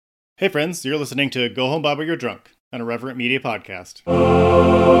Hey friends, you're listening to Go Home Bible You're Drunk, an Irreverent Media podcast.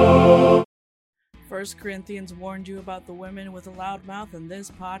 1 Corinthians warned you about the women with a loud mouth, and this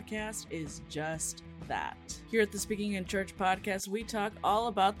podcast is just that. Here at the Speaking in Church podcast, we talk all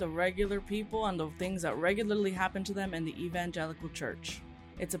about the regular people and the things that regularly happen to them in the evangelical church.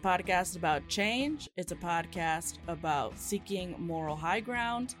 It's a podcast about change, it's a podcast about seeking moral high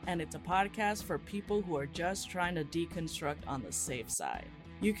ground, and it's a podcast for people who are just trying to deconstruct on the safe side.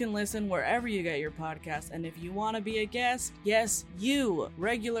 You can listen wherever you get your podcast, and if you want to be a guest, yes, you,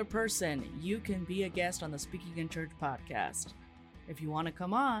 regular person, you can be a guest on the Speaking in Church podcast. If you want to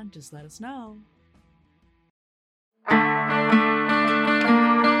come on, just let us know.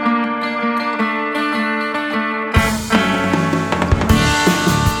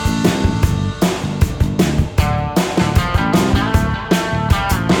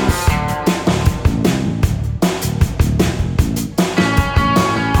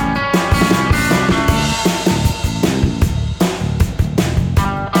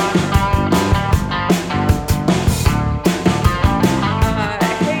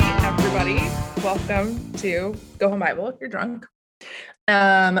 Welcome to Go Home Bible If You're Drunk,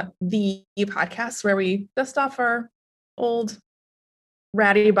 the podcast where we dust off our old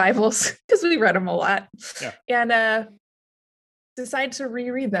ratty Bibles because we read them a lot, and decide to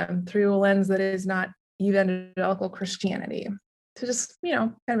reread them through a lens that is not evangelical Christianity, to just,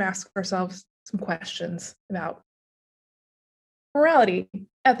 kind of ask ourselves some questions about morality,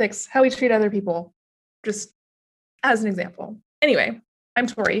 ethics, how we treat other people, just as an example. Anyway, I'm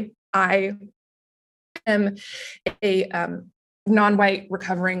Tori. I am a non-white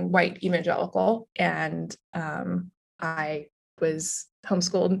recovering white evangelical, and I was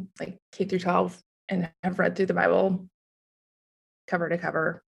homeschooled like K through 12 and have read through the Bible cover to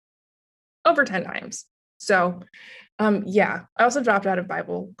cover over 10 times. So I also dropped out of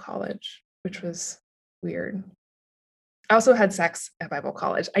Bible college, which was weird. I also had sex at Bible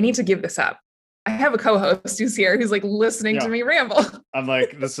college. I need to give this up. I have a co-host who's here who's like listening to me ramble. I'm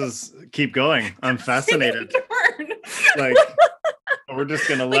like, keep going. I'm fascinated. Like, we're just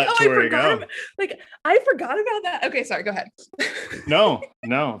going to let Tori go. I forgot about that. Okay, sorry, go ahead. No,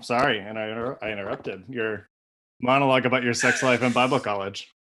 sorry. And I interrupted your monologue about your sex life in Bible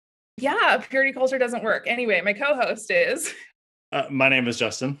college. Yeah, purity culture doesn't work. Anyway, my co-host is... my name is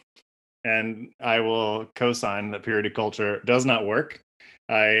Justin, and I will co-sign that purity culture does not work.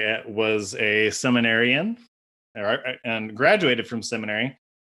 I was a seminarian and graduated from seminary,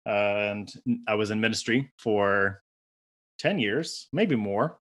 and I was in ministry for 10 years, maybe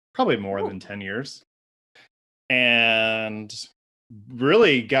more, probably more than 10 years, and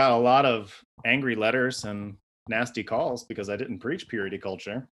really got a lot of angry letters and nasty calls because I didn't preach purity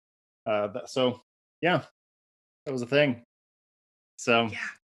culture. So that was a thing. So,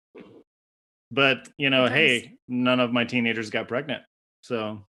 but, hey, none of my teenagers got pregnant.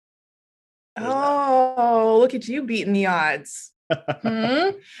 So, look at you beating the odds.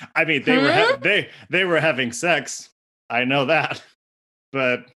 I mean, they were having sex. I know that,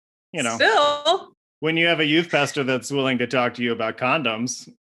 but still, when you have a youth pastor that's willing to talk to you about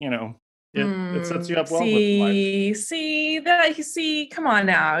condoms, it sets you up well with life. See, come on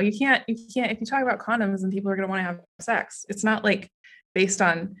now. You can't. If you talk about condoms, and people are going to want to have sex, it's not like based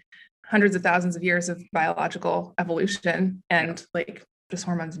on hundreds of thousands of years of biological evolution and like just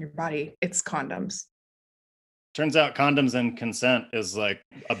hormones in your body. It's condoms. Turns out condoms and consent is like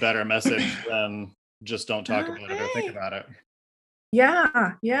a better message than just don't talk about it or think about it.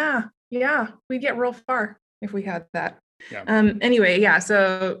 Yeah. We'd get real far if we had that. Yeah. Anyway,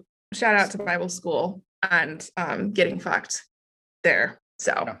 so shout out to Bible school and getting fucked there.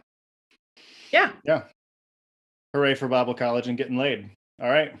 So yeah. Hooray for Bible college and getting laid. All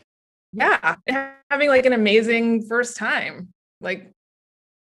right. Yeah. Having like an amazing first time. Like,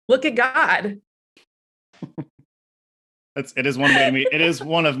 look at God. It is one way to meet. It is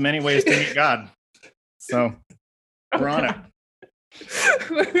one of many ways to meet God. So we're on it.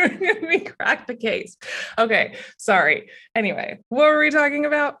 We cracked the case. Okay, sorry. Anyway, what were we talking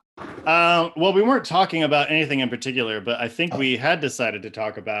about? Well, we weren't talking about anything in particular, but I think we had decided to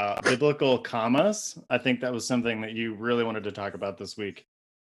talk about biblical commas. I think that was something that you really wanted to talk about this week.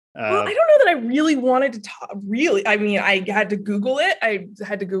 Well, I don't know that I really wanted to talk. Really, I mean, I had to Google it. I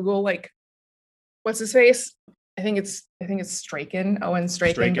had to Google like, what's his face? I think it's Strachan, Owen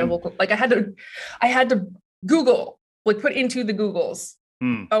Strachan. Biblical. Like I had to Google, like put into the Googles,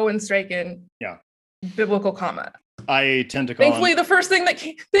 Owen Strachan. Yeah. Biblical comma. I tend to call. Thankfully, the first thing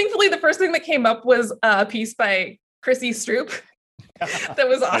that came up was a piece by Chrissy Stroop. That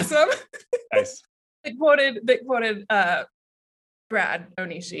was awesome. Nice. They quoted Brad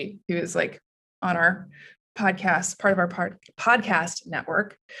Onishi, who is like on our podcast, part of our podcast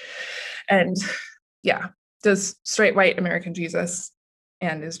network, and yeah, does straight white American Jesus,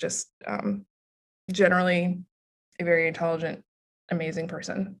 and is just generally a very intelligent, amazing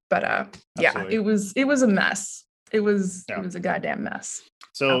person. But yeah, Absolutely. it was a mess. It was a goddamn mess.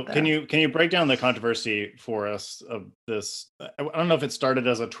 So can you break down the controversy for us of this? I don't know if it started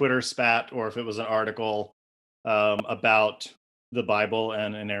as a Twitter spat or if it was an article about the Bible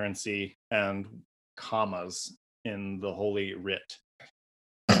and inerrancy and commas in the Holy Writ.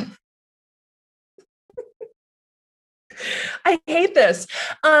 I hate this.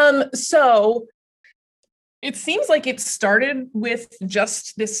 So it seems like it started with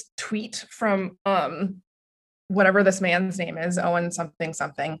just this tweet from whatever this man's name is, Owen something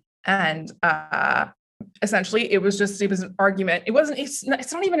something, and essentially it was an argument. It's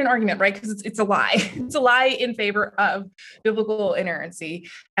not even an argument, right? Because it's a lie. It's a lie in favor of biblical inerrancy,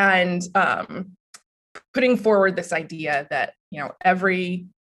 and putting forward this idea that, you know, every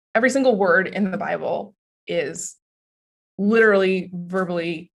single word in the Bible is literally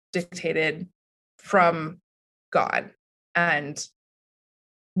verbally dictated from God. And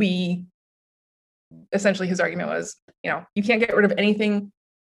essentially his argument was, you know, you can't get rid of anything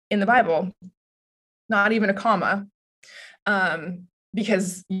in the Bible, not even a comma,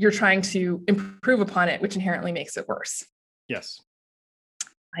 because you're trying to improve upon it, which inherently makes it worse. Yes.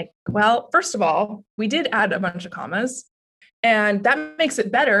 Like, well, first of all, we did add a bunch of commas, and that makes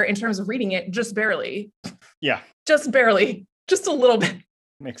it better in terms of reading it, just barely. Yeah. Just barely. Just a little bit.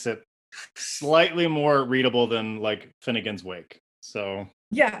 Makes it slightly more readable than like Finnegan's Wake. So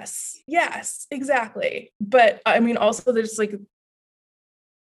yes, exactly. But I mean, also there's like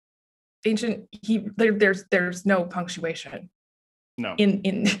there's no punctuation. No.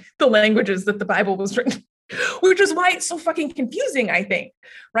 In the languages that the Bible was written, which is why it's so fucking confusing, I think,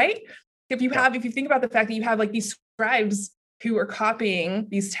 right? If you think about the fact that you have like these scribes who are copying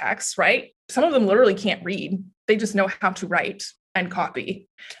these texts, right? Some of them literally can't read. They just know how to write and copy.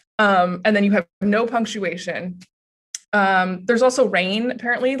 And then you have no punctuation. There's also rain,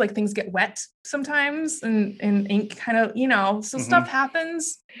 apparently, like things get wet sometimes and ink kind of, you know, so stuff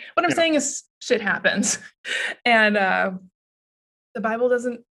happens. What I'm saying is shit happens. And the Bible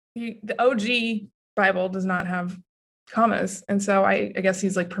the OG Bible does not have commas. And so I guess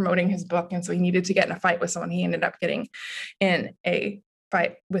he's like promoting his book. And so he needed to get in a fight with someone. He ended up getting in a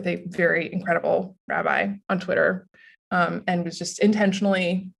fight with a very incredible rabbi on Twitter, and was just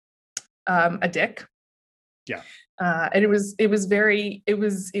intentionally a dick. Yeah. And it was the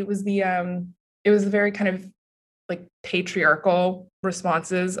very kind of like patriarchal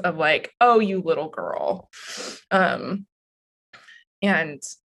responses of like, oh, you little girl. And,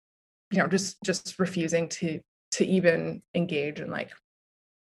 you know, just refusing to even engage in like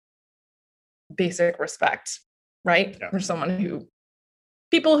basic respect, right? Yeah. For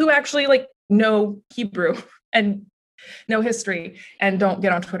people who actually like know Hebrew and know history and don't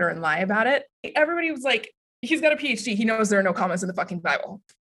get on Twitter and lie about it. Everybody was like, he's got a PhD. He knows there are no commas in the fucking Bible.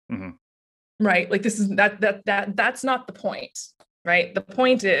 Mm-hmm. Right? Like this is that's not the point, right? The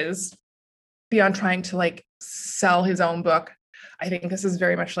point is, beyond trying to like sell his own book, I think this is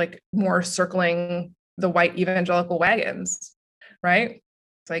very much like more circling the white evangelical wagons, right?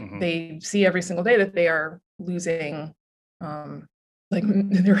 It's like they see every single day that they are losing, like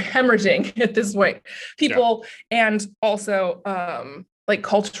they're hemorrhaging at this point, people, and also like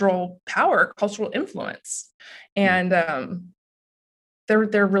cultural power, cultural influence. And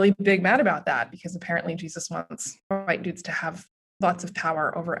they're really big mad about that because apparently Jesus wants white dudes to have lots of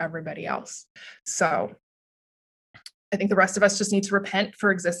power over everybody else. So I think the rest of us just need to repent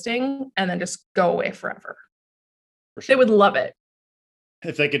for existing and then just go away forever. For sure. They would love it.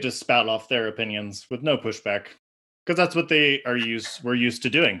 If they could just spout off their opinions with no pushback. Because that's what we're used to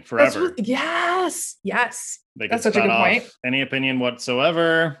doing forever. Yes. They could spout off any opinion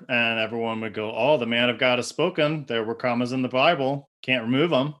whatsoever, and everyone would go, oh, the man of God has spoken. There were commas in the Bible. Can't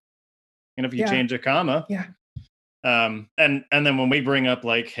remove them. And if you change a comma. Yeah. And then when we bring up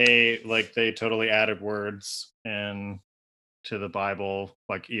like, hey, like they totally added words in to the Bible,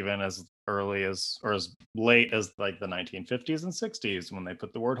 like even as early as or as late as like the 1950s and 60s when they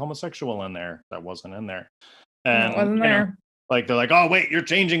put the word homosexual in there, that wasn't in there. And wasn't there. Like they're like, oh wait, you're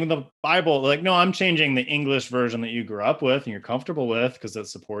changing the Bible. Like, no, I'm changing the English version that you grew up with and you're comfortable with because it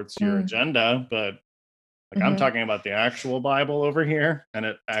supports your agenda. But like I'm talking about the actual Bible over here, and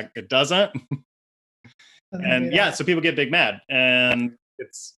it doesn't. And yeah, so people get big mad, and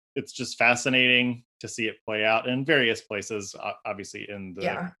it's just fascinating to see it play out in various places. Obviously, in the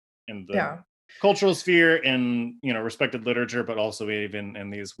cultural sphere in, respected literature, but also even in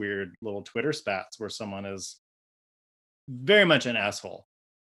these weird little Twitter spats where someone is very much an asshole.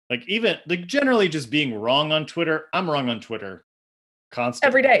 Like even like generally just being wrong on Twitter. I'm wrong on Twitter constantly.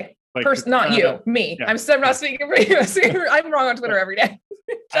 Every day. Like, not you, me. Yeah, I'm not speaking for you. I'm wrong on Twitter every day.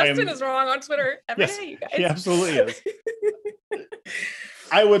 Justin is wrong on Twitter every day, you guys. He absolutely is.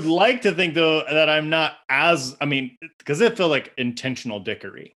 I would like to think though that I'm not because it felt like intentional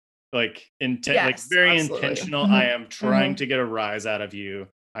dickery, like very absolutely. intentional. I am trying to get a rise out of you.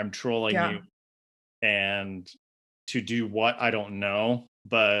 I'm trolling you, and to do what I don't know,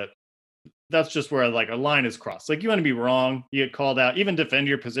 but that's just where like a line is crossed. Like you want to be wrong, you get called out, even defend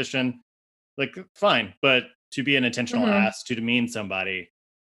your position, like fine, but to be an intentional ass to demean somebody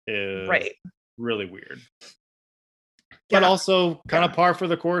is really weird. But also kind of par for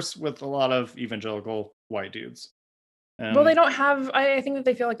the course with a lot of evangelical white dudes. Well, they don't have, I think that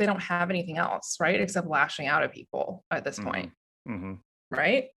they feel like they don't have anything else, right? Except lashing out at people at this point.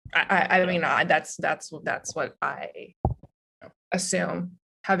 Right? I mean, that's what I assume,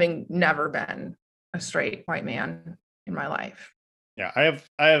 having never been a straight white man in my life. Yeah,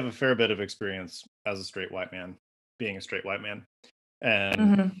 I have a fair bit of experience as a straight white man, being a straight white man.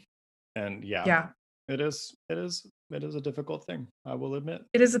 And it is a difficult thing, I will admit.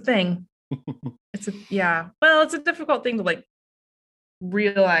 It is a thing. It's a difficult thing to like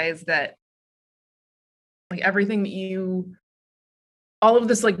realize that like everything that all of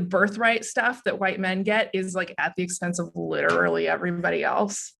this like birthright stuff that white men get is like at the expense of literally everybody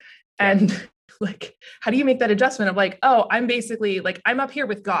else. And like, how do you make that adjustment of like, oh, I'm basically like, I'm up here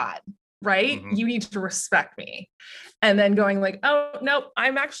with God, right? You need to respect me. And then going like, oh, nope,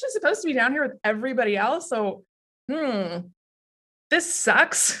 I'm actually supposed to be down here with everybody else. So, this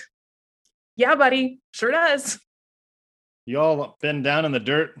sucks. Yeah, buddy. Sure does. Y'all been down in the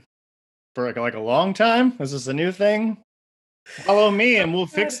dirt for like a long time? Is this a new thing? Follow me and we'll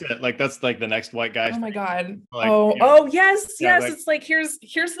fix it. Like that's like the next white guy. Oh my God. Like, yes. Like, it's like here's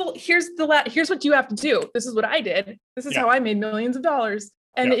what you have to do. This is what I did. This is how I made millions of dollars.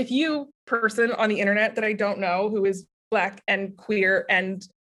 And if you person on the internet that I don't know who is Black and queer and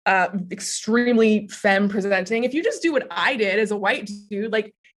extremely femme presenting, if you just do what I did as a white dude,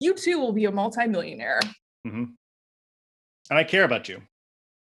 like you too will be a multimillionaire. And I care about you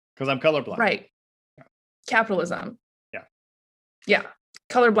because I'm colorblind. Right. Capitalism. Yeah.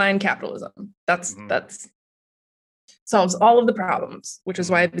 Colorblind capitalism. That's solves all of the problems, which is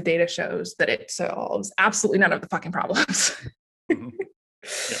why the data shows that it solves absolutely none of the fucking problems.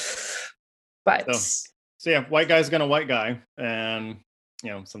 But so yeah, white guy's gonna white guy, and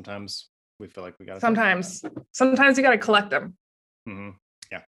sometimes we feel like we gotta. Sometimes you gotta collect them.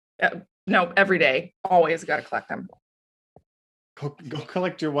 No, every day, always gotta collect them. Go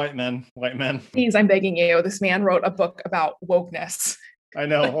collect your white men. Please, I'm begging you. This man wrote a book about wokeness. I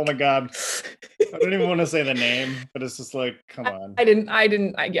know. Oh my God. I don't even want to say the name, but it's just like, come on. I don't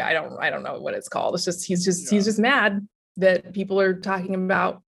know what it's called. It's just he's just mad that people are talking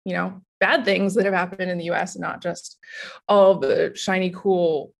about, bad things that have happened in the US and not just all the shiny,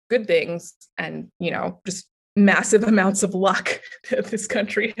 cool, good things and, just massive amounts of luck that this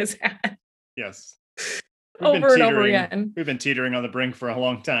country has had. Yes. Over and over again. We've been teetering on the brink for a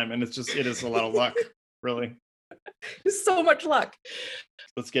long time, and it is a lot of luck, really. There's so much luck.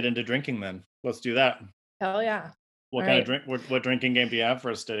 Let's get into drinking then. Let's do that. Hell yeah. What kind of drink? What drinking game do you have for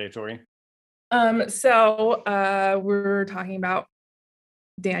us today, Tori? So we're talking about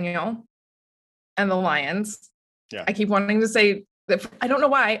Daniel and the Lions. Yeah. I keep wanting to say that. I don't know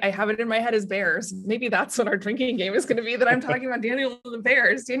why I have it in my head as Bears. Maybe that's what our drinking game is going to be, that I'm talking about Daniel and the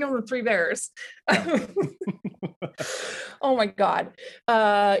Bears, Daniel and the Three Bears. Oh my God.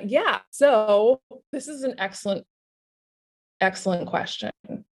 So this is an excellent question.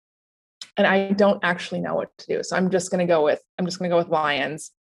 And I don't actually know what to do. So I'm just going to go with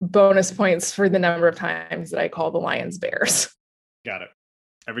Lions. Bonus points for the number of times that I call the Lions Bears. Got it.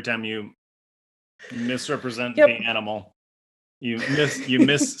 Every time you misrepresent the animal, you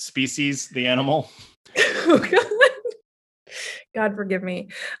miss species the animal. Oh God. God forgive me.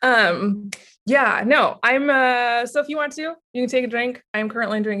 I'm so if you want to, you can take a drink. I'm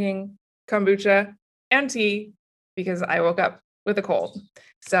currently drinking kombucha and tea because I woke up with a cold.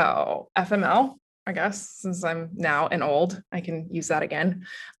 So FML, I guess, since I'm now an old, I can use that again.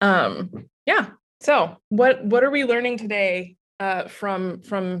 So what are we learning today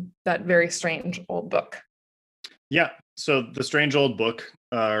from that very strange old book? Yeah. So the strange old book,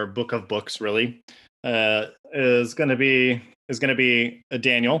 or book of books, really, is going to be a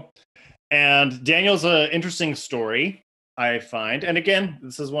Daniel, and Daniel's an interesting story. I find, and again,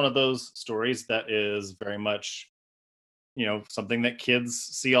 this is one of those stories that is very much, something that kids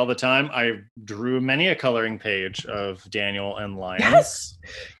see all the time. I drew many a coloring page of Daniel and lions.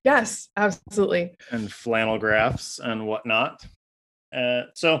 Yes, absolutely. And flannel graphs and whatnot.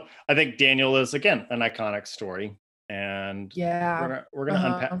 So I think Daniel is, again, an iconic story, and we're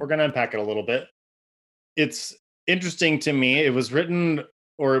gonna unpack it a little bit. It's interesting to me. It was written,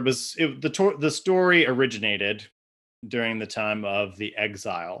 or the story originated during the time of the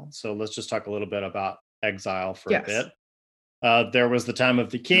exile. So let's just talk a little bit about exile for a bit. There was the time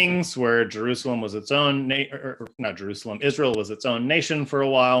of the kings, where Jerusalem was its own, not Jerusalem, Israel was its own nation for a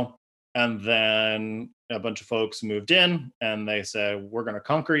while. And then a bunch of folks moved in, and they said, we're going to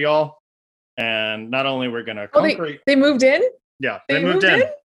conquer y'all. And not only we're going to conquer. They moved in? Yeah, they moved in.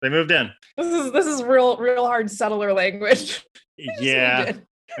 They moved in. This is real hard settler language. Yeah.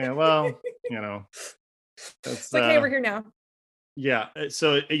 Well, it's like, hey, we're here now. Yeah.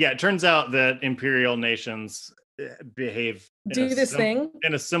 So it turns out that imperial nations behave thing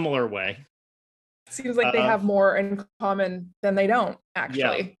in a similar way. Seems like they have more in common than they don't,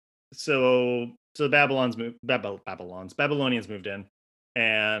 actually. Yeah. So Babylonians moved in,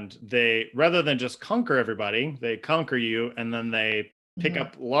 and they, rather than just conquer everybody, they conquer you, and then they pick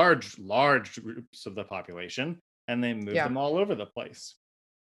up large groups of the population, and they move them all over the place.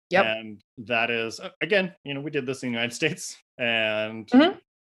 Yep. And that is, again, we did this in the United States, and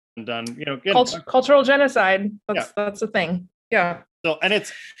done, cultural genocide. That's a thing. Yeah. So, and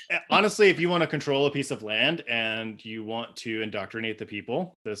it's honestly, if you want to control a piece of land and you want to indoctrinate the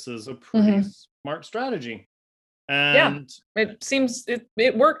people, this is a pretty smart strategy. And it seems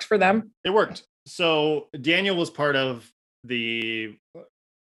it worked for them. It worked. So Daniel was part of the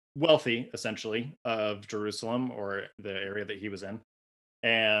wealthy, essentially, of Jerusalem, or the area that he was in.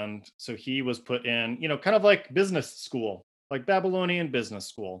 And so he was put in, kind of like business school, like Babylonian business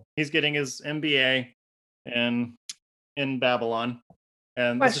school. He's getting his MBA in Babylon.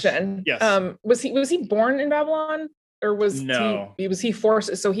 And question. Yes. Was he born in Babylon, or was he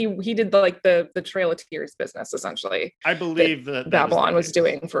forced? So he did the Trail of Tears business, essentially. I believe that Babylon was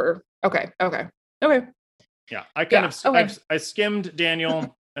doing for. Okay. Yeah, I skimmed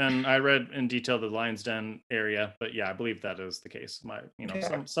Daniel, and I read in detail the Lion's Den area, but yeah, I believe that is the case.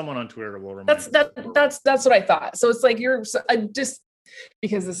 Someone on Twitter will remind us. That's what I thought. So it's like just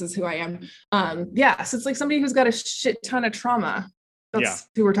because this is who I am. So it's like somebody who's got a shit ton of trauma. That's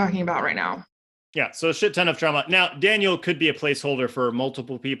who we're talking about right now. Yeah, so a shit ton of trauma. Now, Daniel could be a placeholder for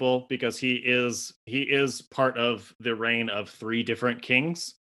multiple people, because he is part of the reign of 3 different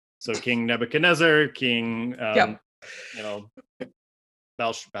kings. So King Nebuchadnezzar, King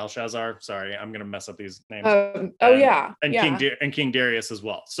Belshazzar. Sorry, I'm gonna mess up these names. And King Darius as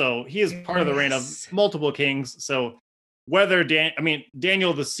well. So he is part of the reign of multiple kings. So whether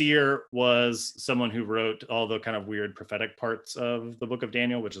Daniel the seer was someone who wrote all the kind of weird prophetic parts of the book of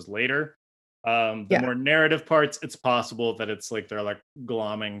Daniel, which is later. The more narrative parts, it's possible that it's like they're like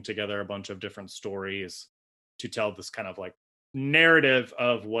glomming together a bunch of different stories to tell this kind of like narrative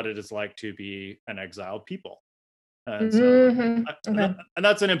of what it is like to be an exiled people. And so, and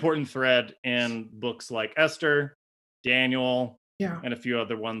that's an important thread in books like Esther, Daniel, and a few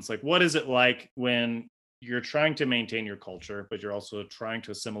other ones. Like, what is it like when you're trying to maintain your culture, but you're also trying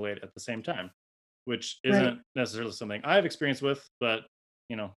to assimilate at the same time, which isn't necessarily something I've experienced with, but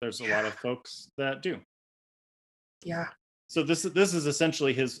there's a lot of folks that do. Yeah. So this is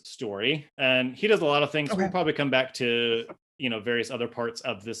essentially his story, and he does a lot of things. We'll probably come back to various other parts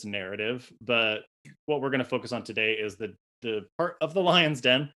of this narrative, but what we're going to focus on today is the part of the Lion's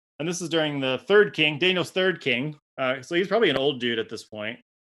Den, and this is during the third king, Daniel's third king. So he's probably an old dude at this point.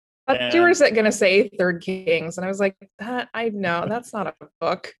 You were going to say Third Kings, and I was like, that's not a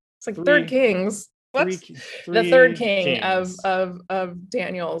book. It's like Third Kings. What's the third king of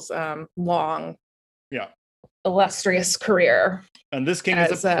Daniel's long, illustrious career? And this king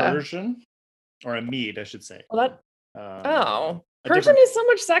is a Persian, or a Mede, I should say. Persian is so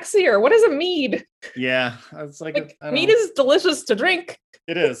much sexier. What is a Mede? Yeah, it's like Mede is delicious to drink.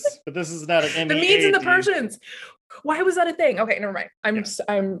 It is, but this is not an the Medes and the Persians. Why was that a thing? Okay, never mind.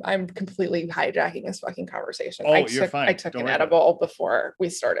 I'm completely hijacking this fucking conversation. You're fine. I took an edible before we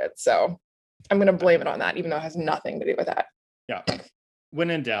started, so I'm going to blame it on that, even though it has nothing to do with that. Yeah. When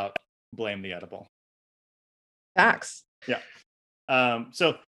in doubt, blame the edible. Facts. Yeah.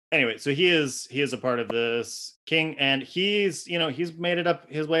 So anyway, so he is a part of this king, and he's made it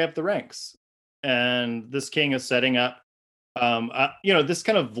up his way up the ranks. And this king is setting up this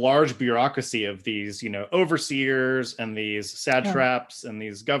kind of large bureaucracy of these, overseers and these satraps and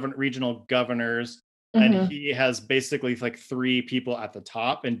these regional governors and Mhm. he has basically like 3 people at the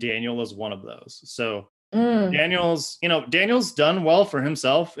top, and Daniel is one of those. So Mm. Daniel's done well for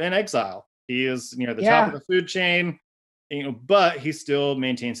himself in exile. He is near the top of Yeah. the food chain, but he still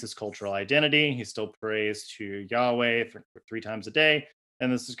maintains his cultural identity. He still prays to Yahweh for 3 times a day.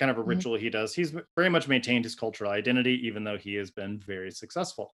 And this is kind of a Mhm. ritual he does. He's very much maintained his cultural identity, even though he has been very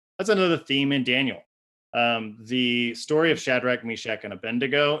successful. That's another theme in Daniel. The story of Shadrach, Meshach, and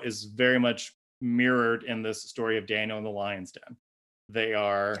Abednego is very much mirrored in this story of Daniel in the lion's den. They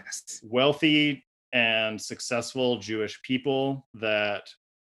are Yes. wealthy and successful Jewish people that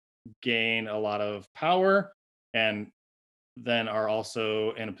gain a lot of power and then are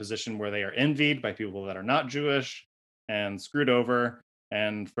also in a position where they are envied by people that are not Jewish and screwed over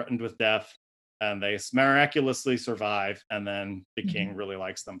and threatened with death. And they miraculously survive, and then the king Mhm. really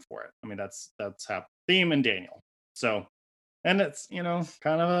likes them for it. I mean, that's how theme in Daniel. So, and it's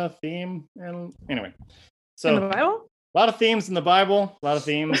kind of a theme, and anyway, In the so Bible? a lot of themes in the Bible, a lot of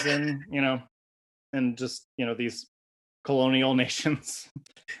themes in and just these colonial nations.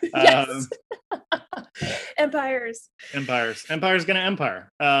 Yes. um, Empires. empire's gonna empire.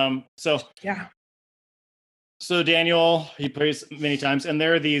 Yeah. So Daniel, he prays many times, and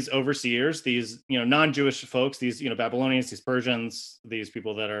there are these overseers, these non-Jewish folks, these Babylonians, these Persians, these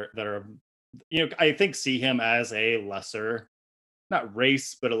people that are I think see him as a lesser, not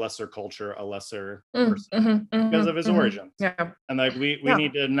race, but a lesser culture, a lesser person because of his origins. Yeah. And like we Yeah.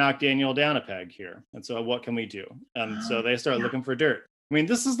 need to knock Daniel down a peg here. And so what can we do? And so they start looking for dirt. I mean,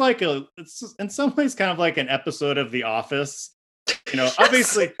 this is like it's in some ways kind of like an episode of The Office.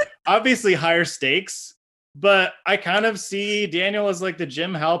 Obviously higher stakes, but I kind of see Daniel as like the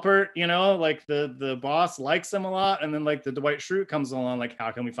Jim Halpert, like the boss likes him a lot, and then like the Dwight Schrute comes along, like,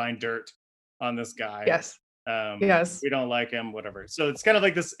 how can we find dirt on this guy? Yes. Yes. We don't like him, whatever. So it's kind of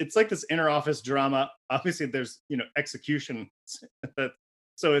like this, it's like this inner office drama. Obviously there's execution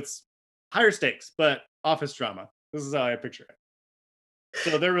so it's higher stakes, but office drama. This is how I picture it.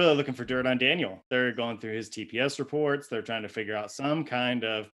 So they're really looking for dirt on Daniel. They're going through his TPS reports. They're trying to figure out some kind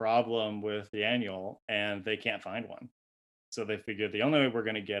of problem with Daniel, and they can't find one. So they figure the only way we're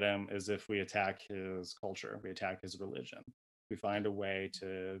going to get him is if we attack his culture, we attack his religion. We find a way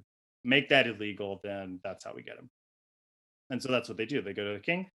to make that illegal, then that's how we get him. And so that's what they do. They go to the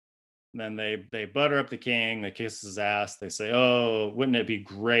king, and then they butter up the king. They kiss his ass. They say, "Oh, wouldn't it be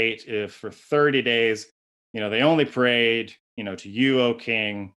great if for 30 days, they only prayed, to you, O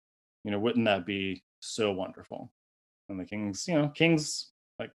king? Wouldn't that be so wonderful?" And the king's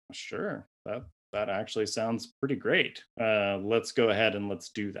like, "Sure, that actually sounds pretty great. Let's go ahead and let's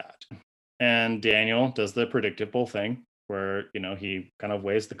do that." And Daniel does the predictable thing where he kind of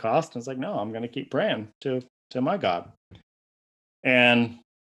weighs the cost and is like, "No, I'm going to keep praying to my God." And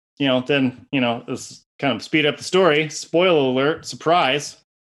then this kind of speed up the story. Spoiler alert! Surprise!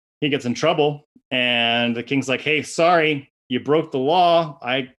 He gets in trouble, and the king's like, "Hey, sorry, you broke the law.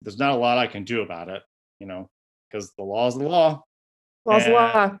 There's not a lot I can do about it, because the law is the law. Law's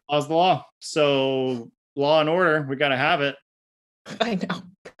law. Law's the law. So law and order, we got to have it. I know.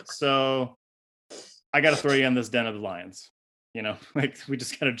 So I got to throw you in this den of the lions. Like we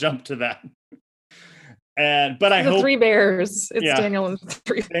just got to jump to that." But I the hope 3 bears. It's Yeah. Daniel and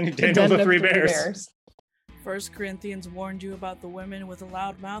Daniel the 3 bears. 1 Corinthians warned you about the women with a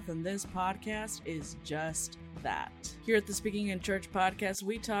loud mouth, and this podcast is just that. Here at the Speaking in Church podcast,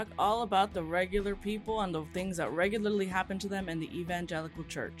 we talk all about the regular people and the things that regularly happen to them in the evangelical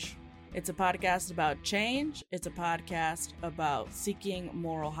church. It's a podcast about change, it's a podcast about seeking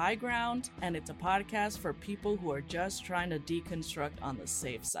moral high ground, and it's a podcast for people who are just trying to deconstruct on the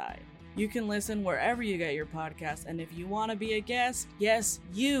safe side. You can listen wherever you get your podcast, and if you want to be a guest, yes,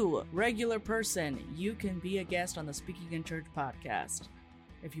 you, regular person, you can be a guest on the Speaking in Church podcast.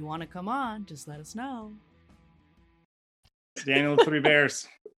 If you want to come on, just let us know. Daniel the 3 bears.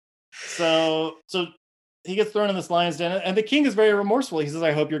 So he gets thrown in this lion's den, and the king is very remorseful. He says,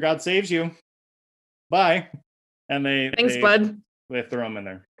 "I hope your God saves you. Bye." And Thanks, bud. They throw him in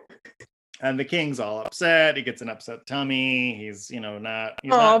there. And the king's all upset. He gets an upset tummy. He's, not.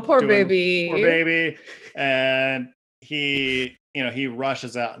 Poor baby. Poor baby. And he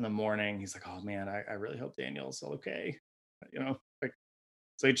rushes out in the morning. He's like, "Oh man, I really hope Daniel's okay."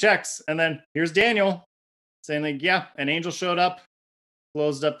 So he checks, and then here's Daniel saying, like, "Yeah, an angel showed up,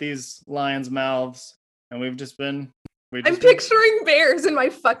 closed up these lions' mouths, and we've just been." I'm picturing bears in my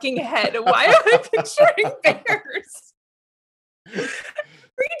fucking head. Why am I picturing bears?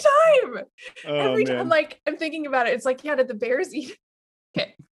 Every time, like, I'm thinking about it, it's like, yeah, did the bears eat?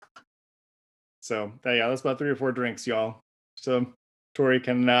 Okay. So yeah, that's about 3 or 4 drinks, y'all. So Tori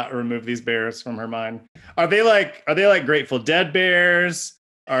cannot remove these bears from her mind. Are they like Grateful Dead bears?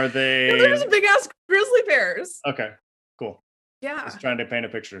 Are they? No, they're just big ass grizzly bears. Okay, cool. Yeah. Just trying to paint a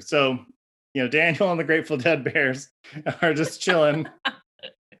picture. So, Daniel and the Grateful Dead bears are just chilling.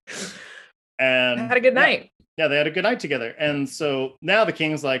 And had a good night. Yeah, they had a good night together. And so now the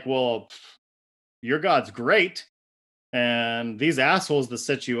king's like, well, your God's great. And these assholes that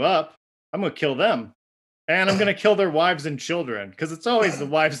set you up, I'm going to kill them. And I'm going to kill their wives and children. Because it's always the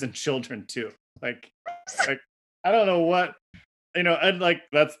wives and children too. Like I don't know what, and like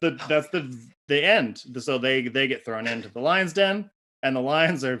that's the end. So they get thrown into the lion's den. And the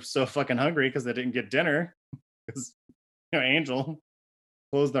lions are so fucking hungry because they didn't get dinner. Because, Angel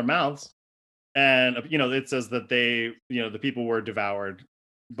closed their mouths. And, it says that the people were devoured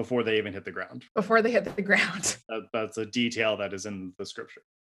before they even hit the ground. Before they hit the ground. That's a detail that is in the scripture.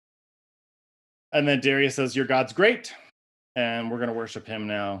 And then Darius says, your God's great. And we're going to worship him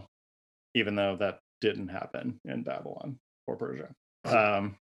now, even though that didn't happen in Babylon or Persia.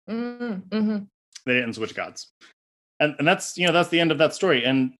 Mm-hmm. They didn't switch gods. And that's, that's the end of that story.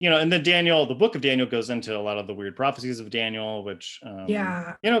 And, and then the book of Daniel goes into a lot of the weird prophecies of Daniel, which,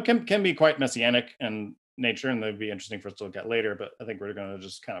 can be quite messianic in nature, and they'd be interesting for us to look at later. But I think we're going to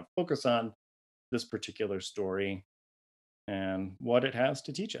just kind of focus on this particular story and what it has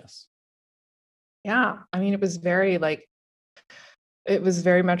to teach us. Yeah. I mean, it was very much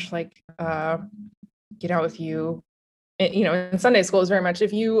like, if you, in Sunday school, it's very much,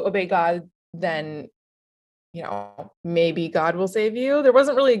 if you obey God, then maybe God will save you. There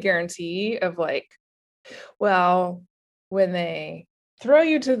wasn't really a guarantee of like, well, when they throw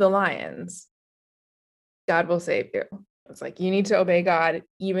you to the lions, God will save you. It's like, you need to obey God,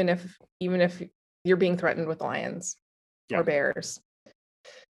 even if you're being threatened with lions or bears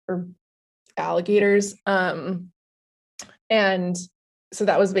or alligators. And so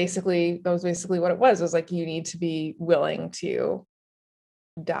that was basically what it was. It was like, you need to be willing to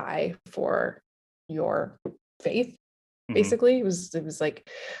die for your faith. Basically, it was like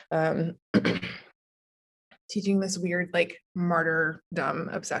teaching this weird like martyrdom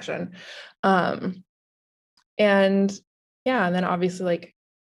obsession. And then obviously like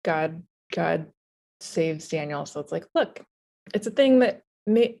God saves Daniel. So it's like, look, it's a thing that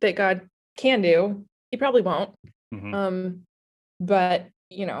God can do. He probably won't. But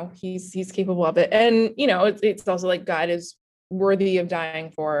he's capable of it. And it's also like, God is worthy of dying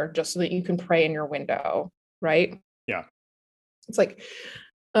for, just so that you can pray in your window, right? Yeah. It's like,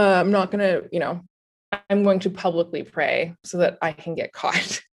 I'm not gonna, I'm going to publicly pray so that I can get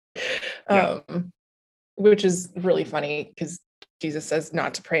caught. Which is really funny because Jesus says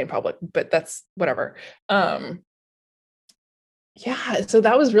not to pray in public, but that's whatever. So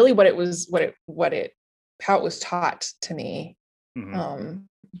that was really how it was taught to me.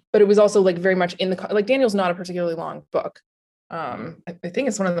 But it was also like very much like Daniel's not a particularly long book. I think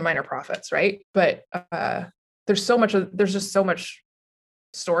it's one of the minor prophets, right? But there's just so much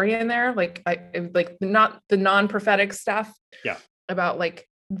story in there. Like not the non-prophetic stuff. Yeah. About like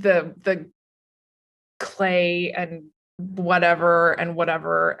the clay and whatever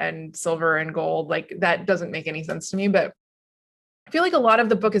and silver and gold. Like that doesn't make any sense to me. But I feel like a lot of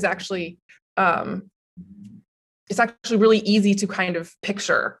the book is actually it's actually really easy to kind of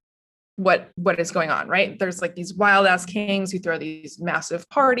picture what is going on, right? There's like these wild ass kings who throw these massive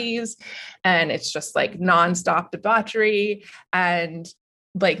parties, and it's just like nonstop debauchery. And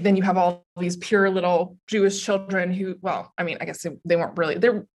like, then you have all these pure little Jewish children who, well, I mean, I guess they weren't really,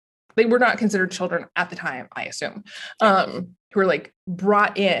 they were not considered children at the time, I assume, who were like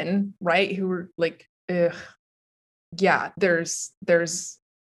brought in, right? Who were like,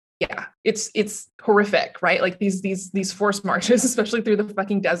 it's horrific, right? Like these forced marches, especially through the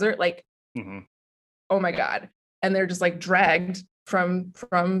fucking desert, like, oh my God. And they're just like dragged from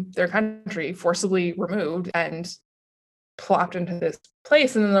their country, forcibly removed and plopped into this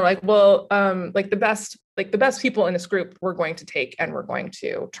place. And then they're like, well, like the best people in this group we're going to take, and we're going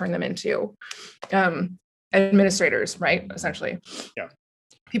to turn them into administrators, right? Essentially. Yeah.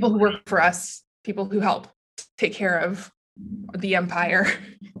 People who work for us, people who help take care of the empire.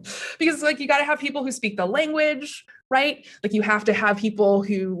 Because like, you got to have people who speak the language, right? Like you have to have people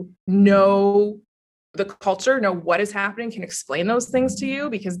who know the culture, know what is happening, can explain those things to you,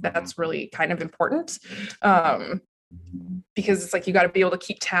 because that's really kind of important. Because it's like, you got to be able to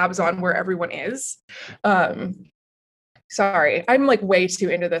keep tabs on where everyone is. Sorry, I'm like way too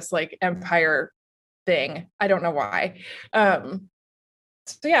into this like empire thing. I don't know why. So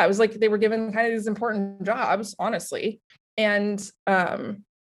yeah, it was like they were given kind of these important jobs, honestly. And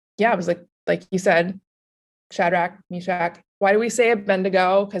it was like you said, Shadrach, Meshach, Why do we say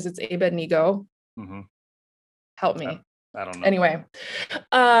Abednego? Because it's Abednego. Mm-hmm. Help me. I don't know. Anyway,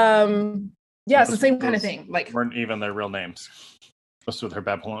 yeah, it's the same kind of thing. Like, weren't even their real names. Those were their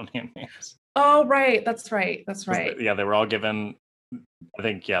Babylonian names. oh, right. That's right. That's right. Yeah, they were all given. I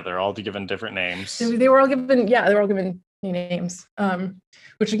think they're all given different names. They were all given. Yeah, they were all given new names.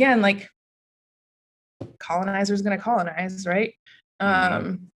 Which again, like, colonizer's going to colonize, right?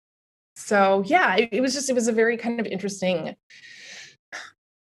 So yeah, it was a very kind of interesting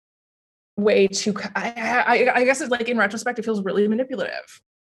way to, I guess it's like, in retrospect, it feels really manipulative.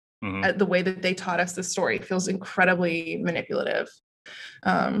 The way that they taught us this story feels incredibly manipulative.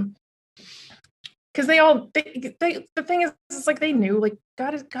 Because the thing is, it's like, they knew, like,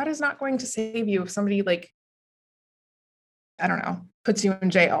 God is not going to save you if somebody, like, I don't know, puts you in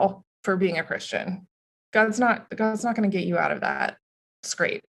jail for being a Christian. God's not going to get you out of that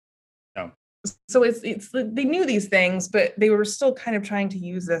scrape. No. So it's they knew these things, but they were still kind of trying to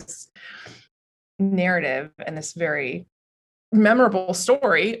use this narrative and this very memorable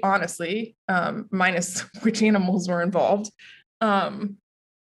story, honestly, minus which animals were involved, to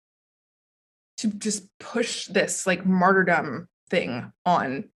just push this, like, martyrdom thing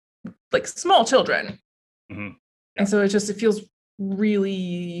on, like, small children. And so it feels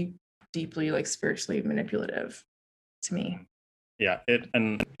really deeply, like, spiritually manipulative to me. Yeah, it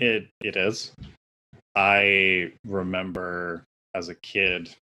is. I remember as a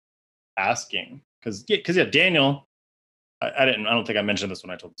kid asking, because Daniel, I don't think I mentioned this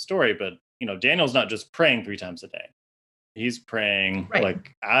when I told the story, but Daniel's not just praying 3 times a day. He's praying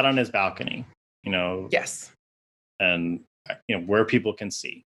like out on his balcony, Yes. And where people can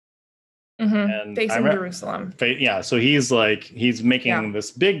see. And facing Jerusalem. Yeah, so he's making this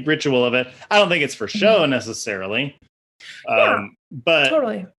big ritual of it. I don't think it's for show necessarily. But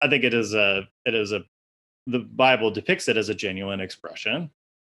totally. I think the Bible depicts it as a genuine expression.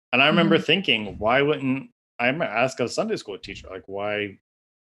 And I remember thinking, why wouldn't I ask a Sunday school teacher, like, why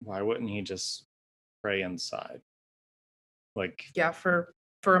wouldn't he just pray inside? Like, for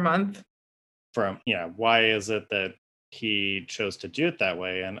a month. Why is it that he chose to do it that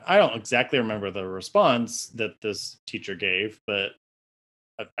way? And I don't exactly remember the response that this teacher gave, but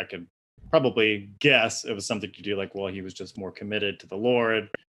I could probably guess it was something to do like, well, he was just more committed to the Lord.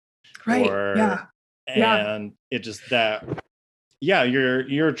 Right. And it just that,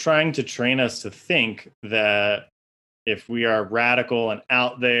 you're trying to train us to think that if we are radical and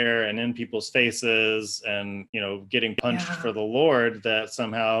out there and in people's faces and, getting punched for the Lord, that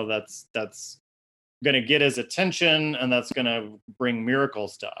somehow that's going to get his attention and that's going to bring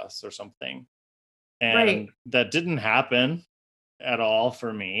miracles to us or something. And that didn't happen at all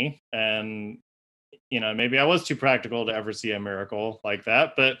for me. And, maybe I was too practical to ever see a miracle like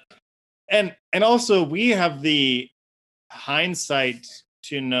that. But, and also we have the hindsight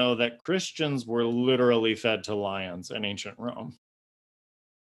to know that Christians were literally fed to lions in ancient Rome.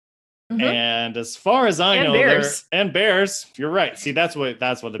 And as far as I know, bears, you're right. See, that's what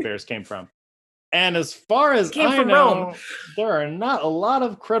the bears came from. And as far as I know, Rome. There are not a lot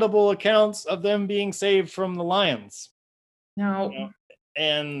of credible accounts of them being saved from the lions. No.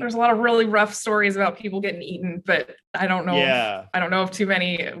 And there's a lot of really rough stories about people getting eaten, but I don't know. I don't know of too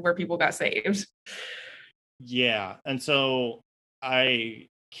many where people got saved. Yeah. And so I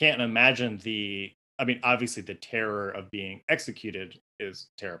can't imagine obviously the terror of being executed is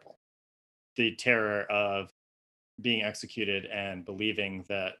terrible. The terror of being executed and believing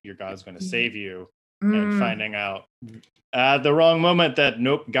that your God's going to save you and finding out at the wrong moment that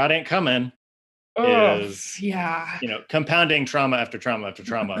nope, God ain't coming is compounding trauma after trauma after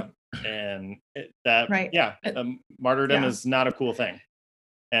trauma. And martyrdom is not a cool thing,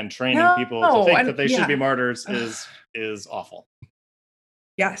 and training people to think that they should be martyrs is awful.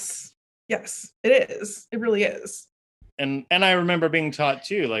 Yes it is, it really is. And I remember being taught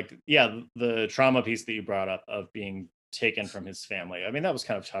too, like, the trauma piece that you brought up of being taken from his family. I mean, that was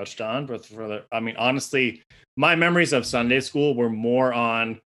kind of touched on, but honestly, my memories of Sunday school were more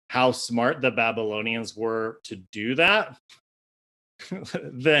on how smart the Babylonians were to do that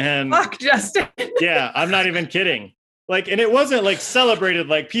than Justin. Yeah, I'm not even kidding. Like, and it wasn't like celebrated,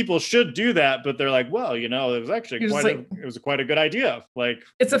 like people should do that, but they're like, well, it was actually quite a good idea. Like,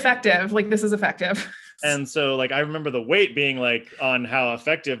 it's effective. Like, this is effective. And so, like, I remember the weight being like on how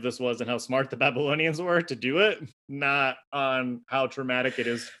effective this was and how smart the Babylonians were to do it, not on how traumatic it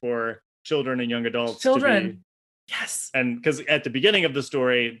is for children and young adults. Yes. And because at the beginning of the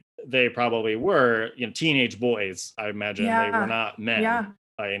story, they probably were, teenage boys. I imagine they were not men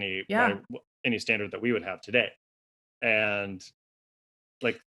by any standard that we would have today. And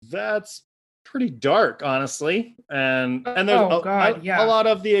like, that's pretty dark, honestly. And there's a lot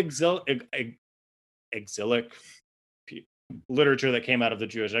of the exilic literature that came out of the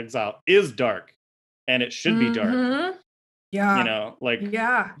Jewish exile is dark, and it should be dark. Yeah. You know, like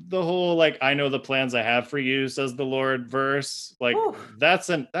the whole like I know the plans I have for you, says the Lord verse. Like that's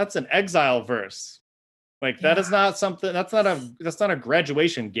an exile verse. Like that is not something that's not a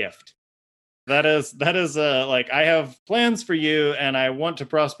graduation gift. That is like I have plans for you and I want to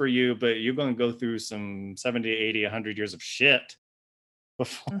prosper you, but you're going to go through some 70, 80, 100 years of shit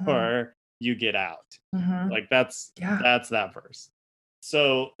before you get out. Like that's that verse.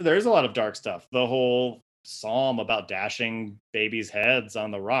 So there's a lot of dark stuff. The whole psalm about dashing babies' heads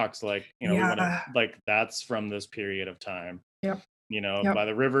on the rocks, like, you know, like that's from this period of time. You know, by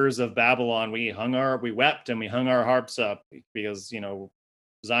the rivers of Babylon, we wept and we hung our harps up because, you know,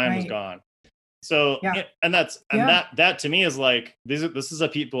 Zion was gone. So, that to me is like, this is a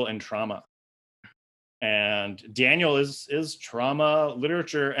people in trauma. And Daniel is trauma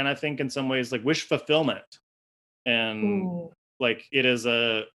literature. And I think in some ways like wish fulfillment. And like, it is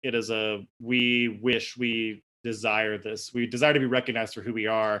a, we desire this. We desire to be recognized for who we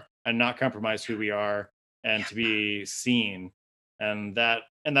are and not compromise who we are and to be seen. And that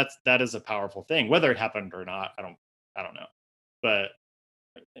is a powerful thing, whether it happened or not. I don't know, but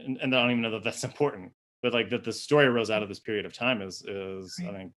and I don't even know that that's important, but like that the story arose out of this period of time is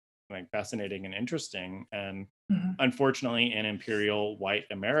I think fascinating and interesting. And unfortunately in imperial white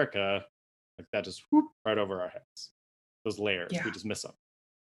America, like that just right over our heads. Those layers, we just miss them.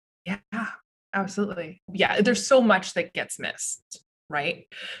 Yeah, absolutely. Yeah, there's so much that gets missed, right?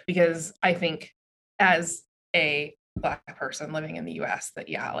 Because I think as a Black person living in the US, that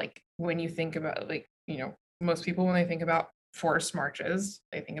like when you think about, like, you know, most people when they think about forced marches,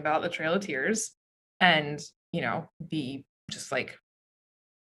 they think about the Trail of Tears and, you know, the just like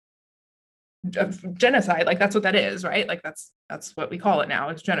genocide. Like that's what that is, right? Like that's what we call it now.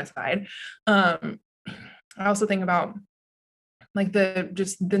 It's genocide. I also think about like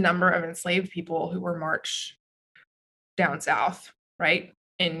the number of enslaved people who were marched down south, right?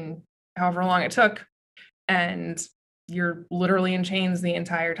 In however long it took. And you're literally in chains the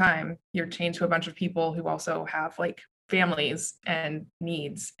entire time. You're chained to a bunch of people who also have like families and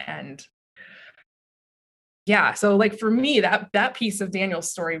needs. And so like for me, that piece of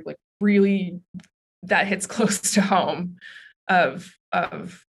Daniel's story, like really that hits close to home of,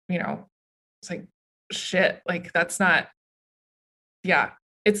 you know, it's like shit, like that's not,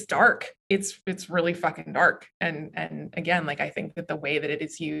 it's dark. It's really fucking dark. And again, like I think that the way that it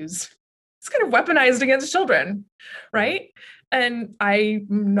is used, it's kind of weaponized against children, right? And I'm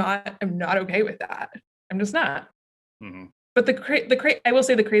not okay with that. I'm just not. But I will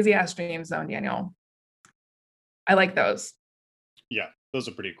say the crazy ass dreams though, Daniel, I like those. Yeah, those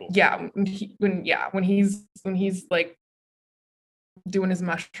are pretty cool. Yeah, when he's like doing his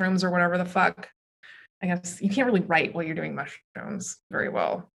mushrooms or whatever the fuck. I guess you can't really write while you're doing mushrooms very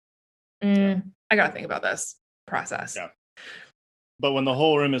well. I gotta think about this process. Yeah. But when the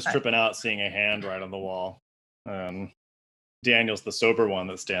whole room is tripping out, seeing a hand right on the wall, Daniel's the sober one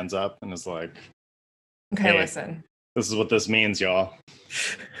that stands up and is like, okay, hey, listen. This is what this means, y'all.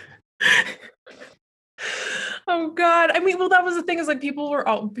 Oh God. I mean, well, that was the thing, is like people were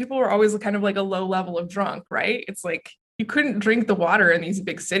always kind of like a low level of drunk, right? It's like you couldn't drink the water in these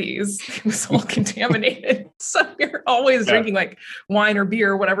big cities. It was all contaminated. So you're always drinking like wine or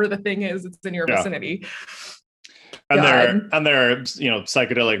beer, whatever the thing is that's in your vicinity. And there are, you know,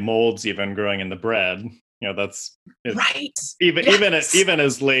 psychedelic molds even growing in the bread. You know, right. Even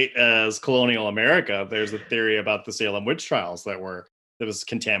as late as colonial America, there's a theory about the Salem witch trials that was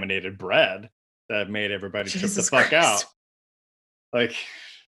contaminated bread that made everybody trip the fuck out. Like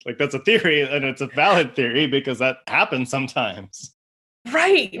that's a theory, and it's a valid theory because that happens sometimes.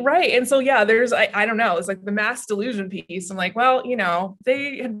 Right. And so there's I don't know, it's like the mass delusion piece. I'm like, well, you know,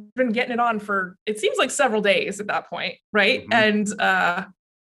 they had been getting it on for, it seems like several days at that point, right? And I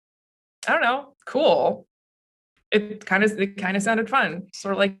don't know, cool. It kind of sounded fun,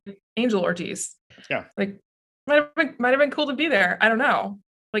 sort of like Angel Ortiz. Yeah, like might have been cool to be there. I don't know,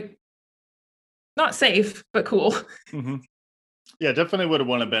 like not safe, but cool. Yeah, definitely would have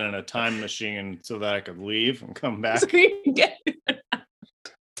wanted to been in a time machine so that I could leave and come back.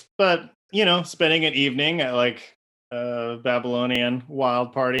 But, you know, spending an evening at like a Babylonian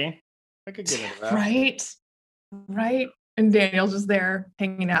wild party, I could get into that. Right. And Daniel's just there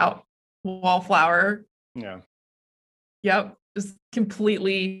hanging out, wallflower. Yeah. Yep. Just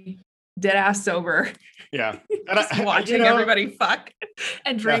completely dead ass sober. Yeah. And just watching everybody fuck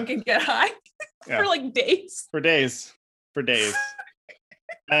and drink and get high for like days. For days.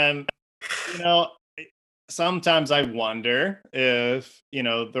 And You know, sometimes I wonder if,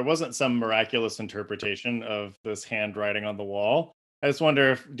 there wasn't some miraculous interpretation of this handwriting on the wall. I just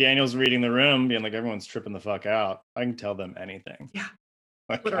wonder if Daniel's reading the room, being like, everyone's tripping the fuck out. I can tell them anything. Yeah.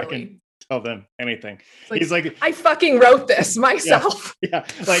 Like, Literally. I can tell them anything. Like, he's like, I fucking wrote this myself. Yeah.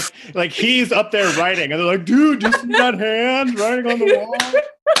 Like he's up there writing, and they're like, dude, just see that hand writing on the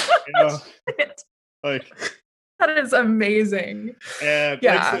wall. Like, that is amazing. And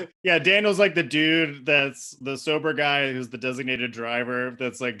Daniel's like the dude that's the sober guy who's the designated driver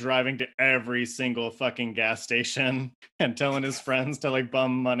that's like driving to every single fucking gas station and telling his friends to like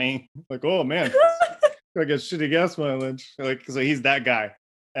bum money. Like, oh man, I get shitty gas mileage. Like, so he's that guy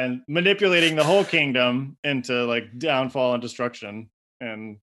and manipulating the whole kingdom into like downfall and destruction.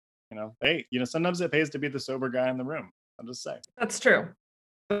 And hey, sometimes it pays to be the sober guy in the room. I'll just say. That's true.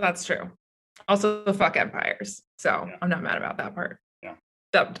 Also, the fuck empires. So I'm not mad about that part. Yeah.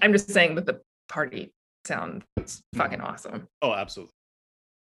 I'm just saying that the party sounds fucking awesome. Oh, absolutely.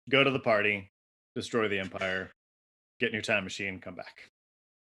 Go to the party, destroy the empire, get in your time machine, come back.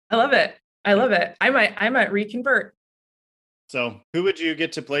 I love it. I might reconvert. So who would you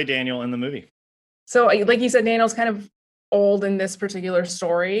get to play Daniel in the movie? So like you said, Daniel's kind of old in this particular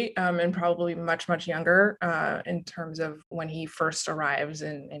story, and probably much, much younger in terms of when he first arrives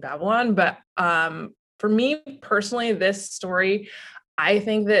in Babylon. But for me personally, this story, I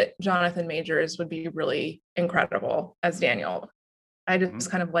think that Jonathan Majors would be really incredible as Daniel. I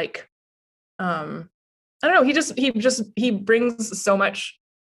just kind of like, I don't know. He brings so much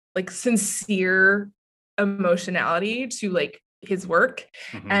like sincere emotionality to like his work.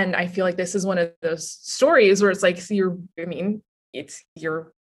 And I feel like this is one of those stories where it's like, you're going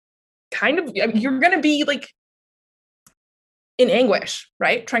to be like in anguish,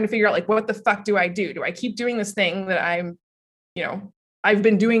 right? Trying to figure out like, what the fuck do I do? Do I keep doing this thing that I've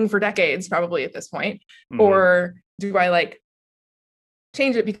been doing for decades, probably at this point, or do I like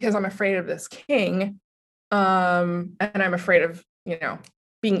change it because I'm afraid of this king? And I'm afraid of,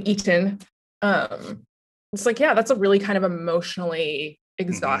 being eaten. It's like, yeah, that's a really kind of emotionally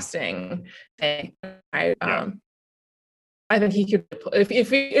exhausting thing. I think he could,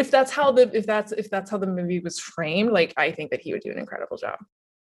 if that's how the movie was framed, like I think that he would do an incredible job.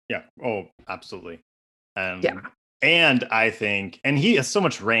 Yeah. Oh, absolutely. And I think, and he has so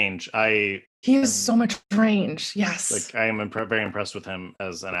much range. He has so much range. Yes. Like I am very impressed with him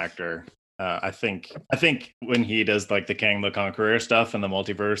as an actor. I think when he does like the Kang the Conqueror stuff in the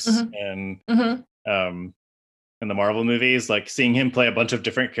multiverse and in the Marvel movies, like seeing him play a bunch of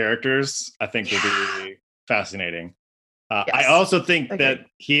different characters, I think would be fascinating. Yes. I also think that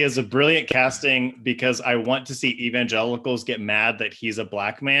he is a brilliant casting because I want to see evangelicals get mad that he's a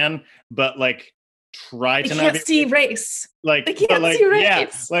black man, but like try to not see race. Like they can't see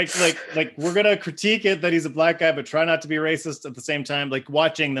race. Yeah, like we're gonna critique it that he's a black guy, but try not to be racist at the same time. Like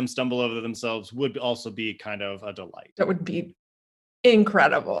watching them stumble over themselves would also be kind of a delight. That would be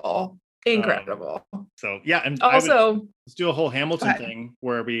incredible. So yeah, and also let's do a whole Hamilton thing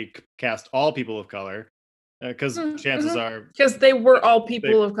where we cast all people of color, because chances are because they were all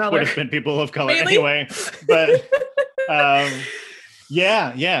people of color. Would have been people of color anyway. But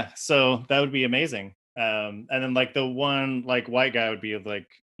yeah. So that would be amazing. And then like the one like white guy would be like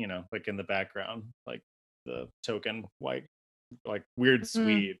like in the background, like the token white, like weird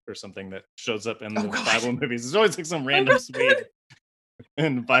Swede or something that shows up in the Bible movies. There's always like some random Swede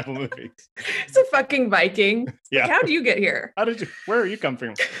in Bible movies. It's a fucking Viking. Yeah. Like, how do you get here? Where are you come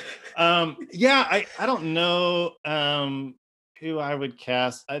from? I don't know who I would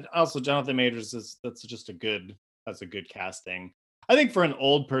cast. Also Jonathan Majors that's a good casting. I think for an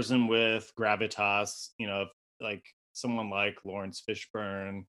old person with gravitas, like someone like Lawrence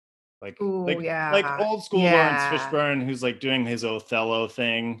Fishburne, like old school Lawrence Fishburne, who's like doing his Othello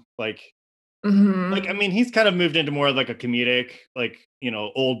thing, like I mean, he's kind of moved into more of like a comedic, like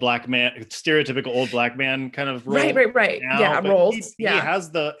old black man, stereotypical old black man kind of role. Right. Now, yeah, roles. He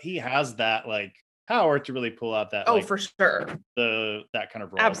has that like power to really pull out that. For sure. That kind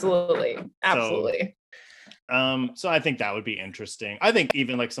of role. Absolutely. So I think that would be interesting. I think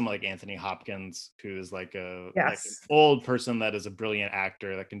even like someone like Anthony Hopkins, who is like like an old person that is a brilliant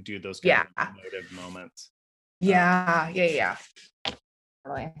actor that can do those kind of emotive moments. Yeah.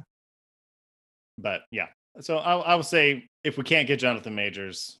 Really. But yeah, so I will say if we can't get Jonathan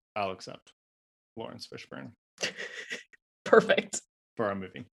Majors, I'll accept Lawrence Fishburne. Perfect. For our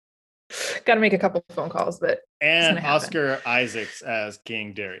movie. Got to make a couple phone calls, but and Oscar Isaacs as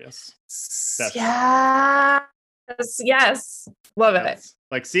King Darius. Yes, love it.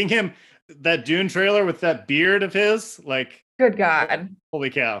 Like seeing him, that Dune trailer with that beard of his, like good God, holy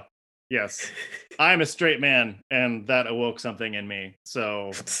cow, Yes. I'm a straight man, and that awoke something in me.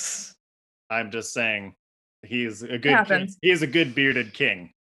 So I'm just saying he's a good king. He is a good bearded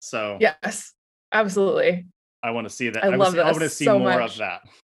king. So yes, absolutely. I want to see that. I love this I want to see so more much. of that.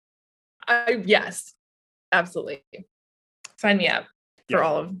 Yes, absolutely. Sign me up for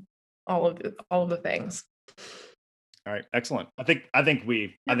Yeah. all of the things. All right, excellent. I think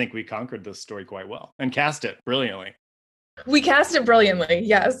we conquered this story quite well and cast it brilliantly. We cast it brilliantly.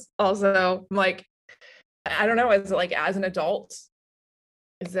 Yes. Also, like, I don't know, is it like as an adult,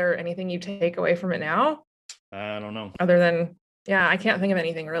 is there anything you take away from it now? I don't know. Other than, yeah, I can't think of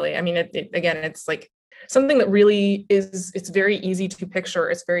anything really. I mean, again, it's like something that really is, it's very easy to picture.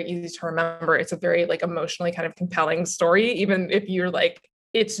 It's very easy to remember. It's a very like emotionally kind of compelling story, even if you're like,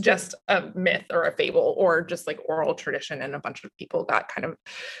 it's just a myth or a fable or just like oral tradition and a bunch of people got kind of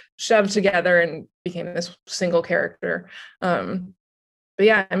shoved together and became this single character. But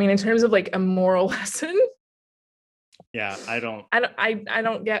yeah, I mean, in terms of like a moral lesson, yeah, I don't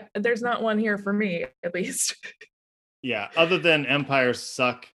get, there's not one here for me, at least. Yeah, other than empires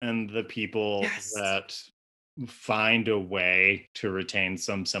suck and the people that find a way to retain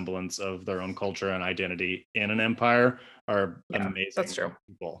some semblance of their own culture and identity in an empire are amazing. That's true.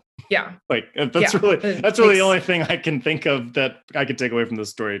 People. Yeah. Like that's really the only thing I can think of that I could take away from this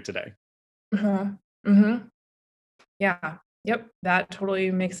story today. Yeah. Yep. That totally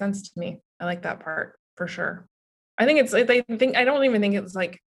makes sense to me. I like that part for sure. I think I don't even think it's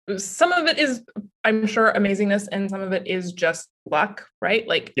like, some of it is, I'm sure, amazingness, and some of it is just luck, right?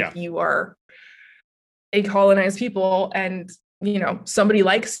 Like if you are a colonized people and, you know, somebody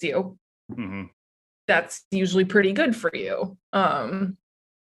likes you, that's usually pretty good for you.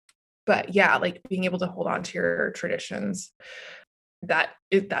 But yeah, like being able to hold on to your traditions, that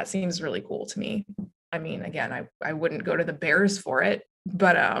seems really cool to me. I mean, again, I wouldn't go to the Bears for it,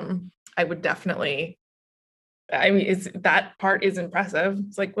 but I would definitely, I mean, that part is impressive.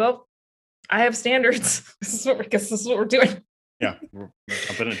 It's like, well, I have standards. This is what we're doing. Yeah, we're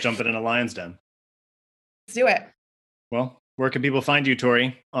jumping in a lion's den. Let's do it. Well, where can people find you,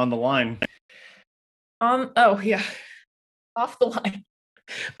 Tori? On the line. Oh yeah, off the line.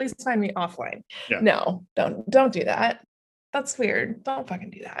 Please find me offline. Yeah. No, don't do that. That's weird. Don't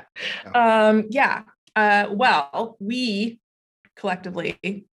fucking do that. No. Yeah. Well, we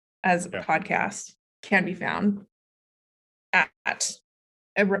collectively as a podcast can be found at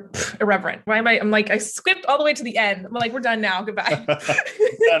Irreverent. Why am I'm like, I skipped all the way to the end. I'm like, we're done now. Goodbye.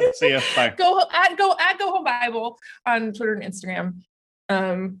 Done. See ya. Bye. Go Home Bible on Twitter and Instagram.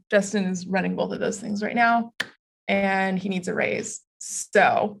 Justin is running both of those things right now, and he needs a raise.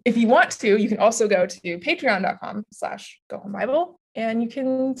 So if you want to, you can also go to patreon.com/GoHomeBible, and you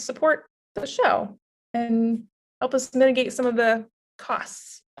can support the show and help us mitigate some of the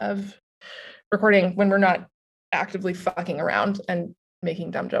costs of recording when we're not actively fucking around and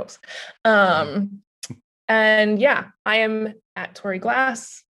making dumb jokes. And yeah, I am at Tori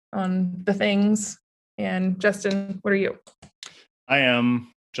Glass on the things. And Justin, what are you? I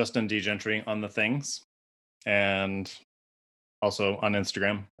am Justin D. Gentry on the things, and also on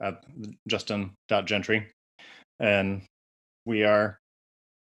Instagram at justin.gentry. And we are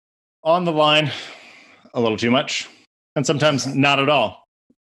on the line a little too much, and sometimes not at all.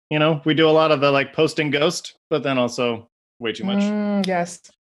 You know, we do a lot of the like post and ghost, but then also way too much. Yes.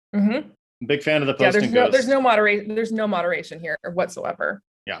 Big fan of the post and ghost. There's no moderation here whatsoever.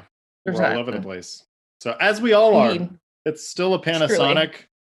 Yeah. We're all over the place. So as we all are, it's still a Panasonic,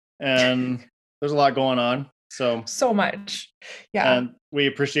 and there's a lot going on. So much. Yeah. And we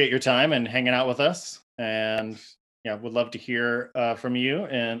appreciate your time and hanging out with us. And yeah, would love to hear from you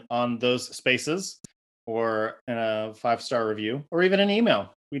and on those spaces, or in a 5-star review, or even an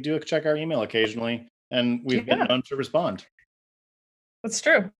email. We do check our email occasionally, and we've been known to respond. That's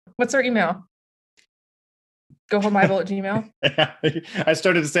true. What's our email? GoHomeBible@gmail. I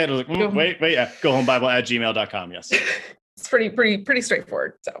started to say it. I was like, wait, yeah. GoHomeBible@gmail.com. Yes. It's pretty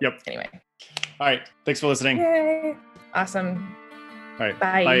straightforward. So anyway. All right. Thanks for listening. Yay. Awesome. All right.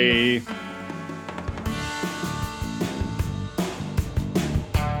 Bye. Bye.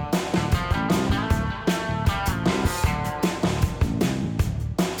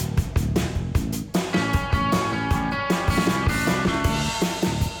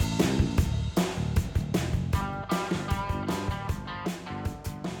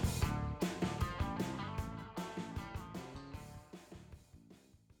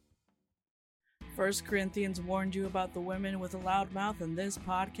 First Corinthians warned you about the women with a loud mouth, and this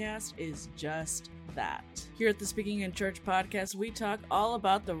podcast is just that. Here at the Speaking in Church podcast, we talk all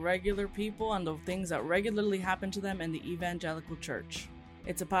about the regular people and the things that regularly happen to them in the evangelical church.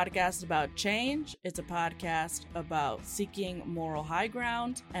 It's a podcast about change, it's a podcast about seeking moral high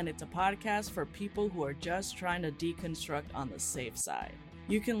ground, and it's a podcast for people who are just trying to deconstruct on the safe side.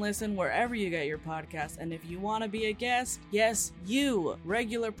 You can listen wherever you get your podcast, and if you want to be a guest, yes, you,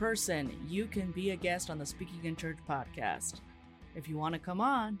 regular person, you can be a guest on the Speaking in Church podcast. If you want to come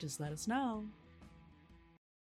on, just let us know.